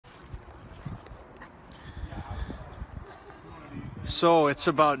So it's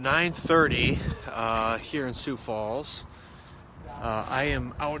about 9:30 here in Sioux Falls. I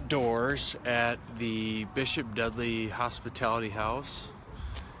am outdoors at the Bishop Dudley Hospitality House.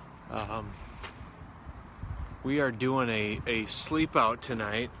 We are doing a sleep out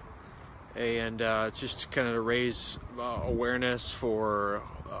tonight, and it's just kind of to raise awareness for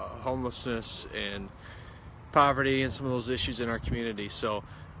homelessness and poverty and some of those issues in our community. So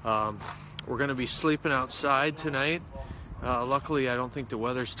we're going to be sleeping outside tonight. Luckily, I don't think the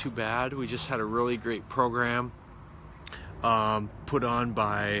weather's too bad. We just had a really great program put on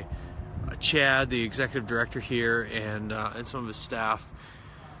by Chad, the executive director here, and some of his staff.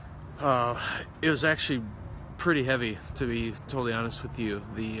 It was actually pretty heavy, to be totally honest with you.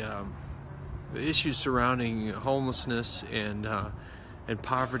 The issues surrounding homelessness and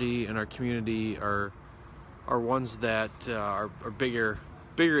poverty in our community are ones that are bigger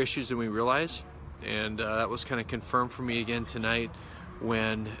issues than we realize. And that was kind of confirmed for me again tonight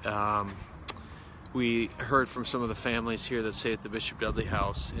when we heard from some of the families here that stay at the Bishop Dudley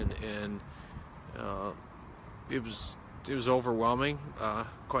House, and it was overwhelming,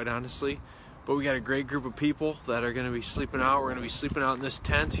 quite honestly. But we got a great group of people that are going to be sleeping out. We're going to be sleeping out in this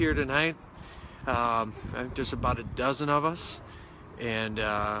tent here tonight. I think there's about a dozen of us, and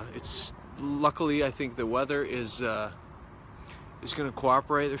it's luckily I think the weather is going to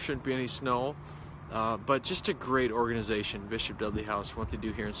cooperate. There shouldn't be any snow. But just a great organization, Bishop Dudley House, for what they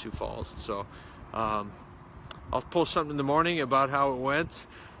do here in Sioux Falls. So I'll post something in the morning about how it went.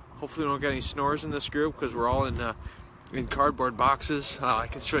 Hopefully we don't get any snores in this group because we're all in cardboard boxes. I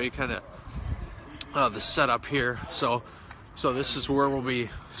can show you kind of the setup here. So this is where we'll be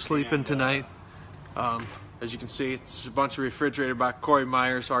sleeping tonight. As you can see, it's a bunch of refrigerator box. Corey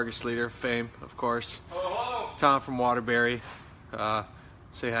Myers, Argus leader, fame, of course. Tom from Waterbury.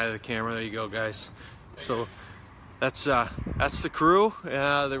 Say hi to the camera. There you go, guys. So that's the crew.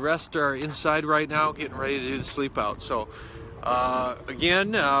 The rest are inside right now, getting ready to do the sleep out. So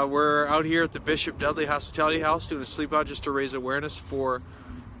again, we're out here at the Bishop Dudley Hospitality House doing a sleep out just to raise awareness for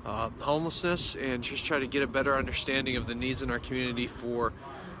homelessness and just try to get a better understanding of the needs in our community for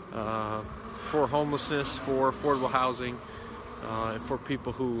homelessness, for affordable housing, and for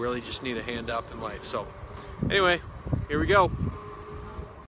people who really just need a hand up in life. So anyway, here we go.